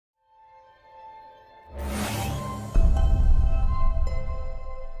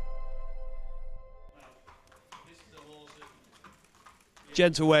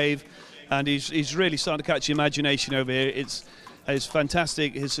GENTLEWAVE, and he's really starting to catch the imagination over here. It's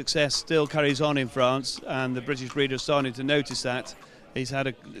fantastic. His success still carries on in France, and the British breeder is starting to notice that. He's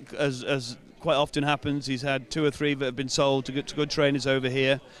had, as quite often happens, he's had 2 or 3 that have been sold to good trainers over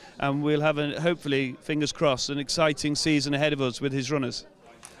here, and we'll have, hopefully, fingers crossed, an exciting season ahead of us with his runners.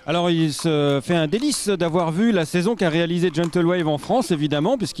 Alors il se fait un délice d'avoir vu la saison qu'a réalisé GENTLEWAVE en France,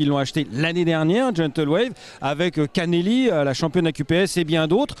 évidemment, puisqu'ils l'ont acheté l'année dernière, GENTLEWAVE, avec Canelli, la championne AQPS et bien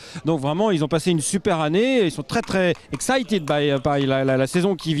d'autres. Donc vraiment, ils ont passé une super année, ils sont très très excited by la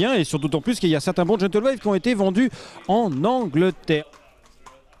saison qui vient, et surtout d'autant plus qu'il y a certains bons GENTLEWAVE qui ont été vendus en Angleterre.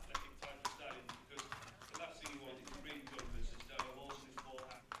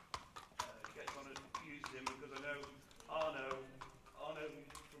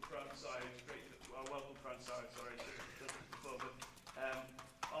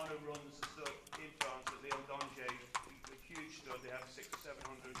 Arno runs the stud in France at the Yorton, a huge stud. They have 600 or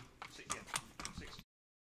 700. Yeah.